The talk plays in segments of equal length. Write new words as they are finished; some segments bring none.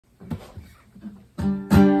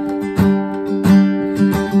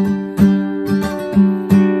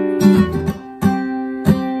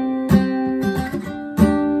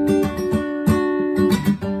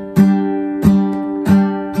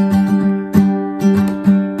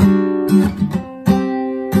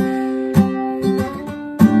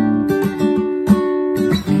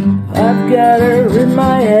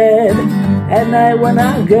night when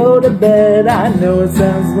I go to bed. I know it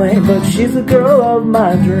sounds lame, but she's the girl of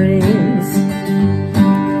my dreams.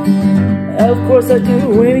 Of course I'd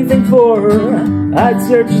do anything for her. I'd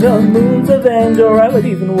search the moons of Endor. I would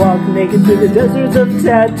even walk naked through the deserts of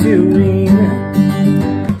Tatooine.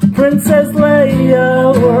 Princess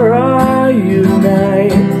Leia, where are you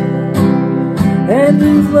tonight? And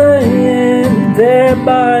who's laying there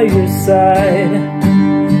by your side?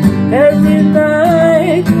 Every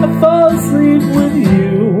night I fall asleep with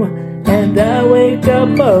you, and I wake up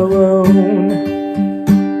alone.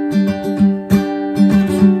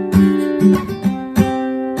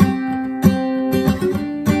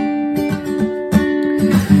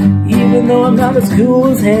 Even though I'm not as cool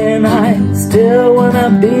as him, I still wanna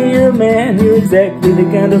be your man. You're exactly the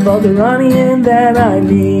kind of Alderaanian that I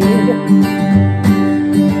need.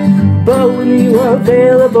 But when you were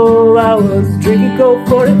available, I was drinking Colt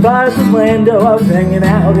 45s with Lando. I was hanging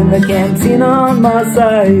out in the cantina on Mos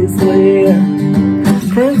Eisley.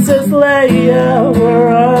 Princess Leia, where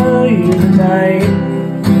are you tonight?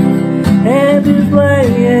 And who's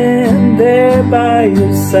laying there by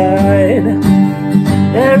your side?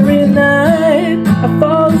 Every night I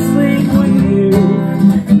fall asleep with you,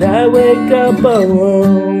 and I wake up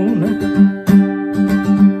alone.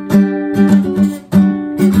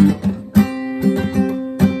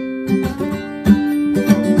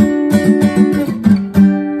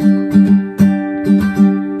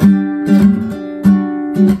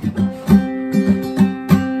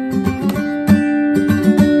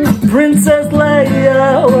 Princess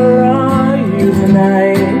Leia, where are you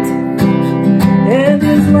tonight? And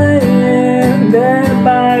who's laying there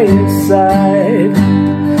by your side?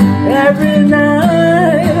 Every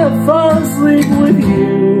night I fall asleep with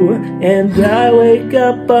you, and I wake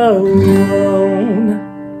up alone.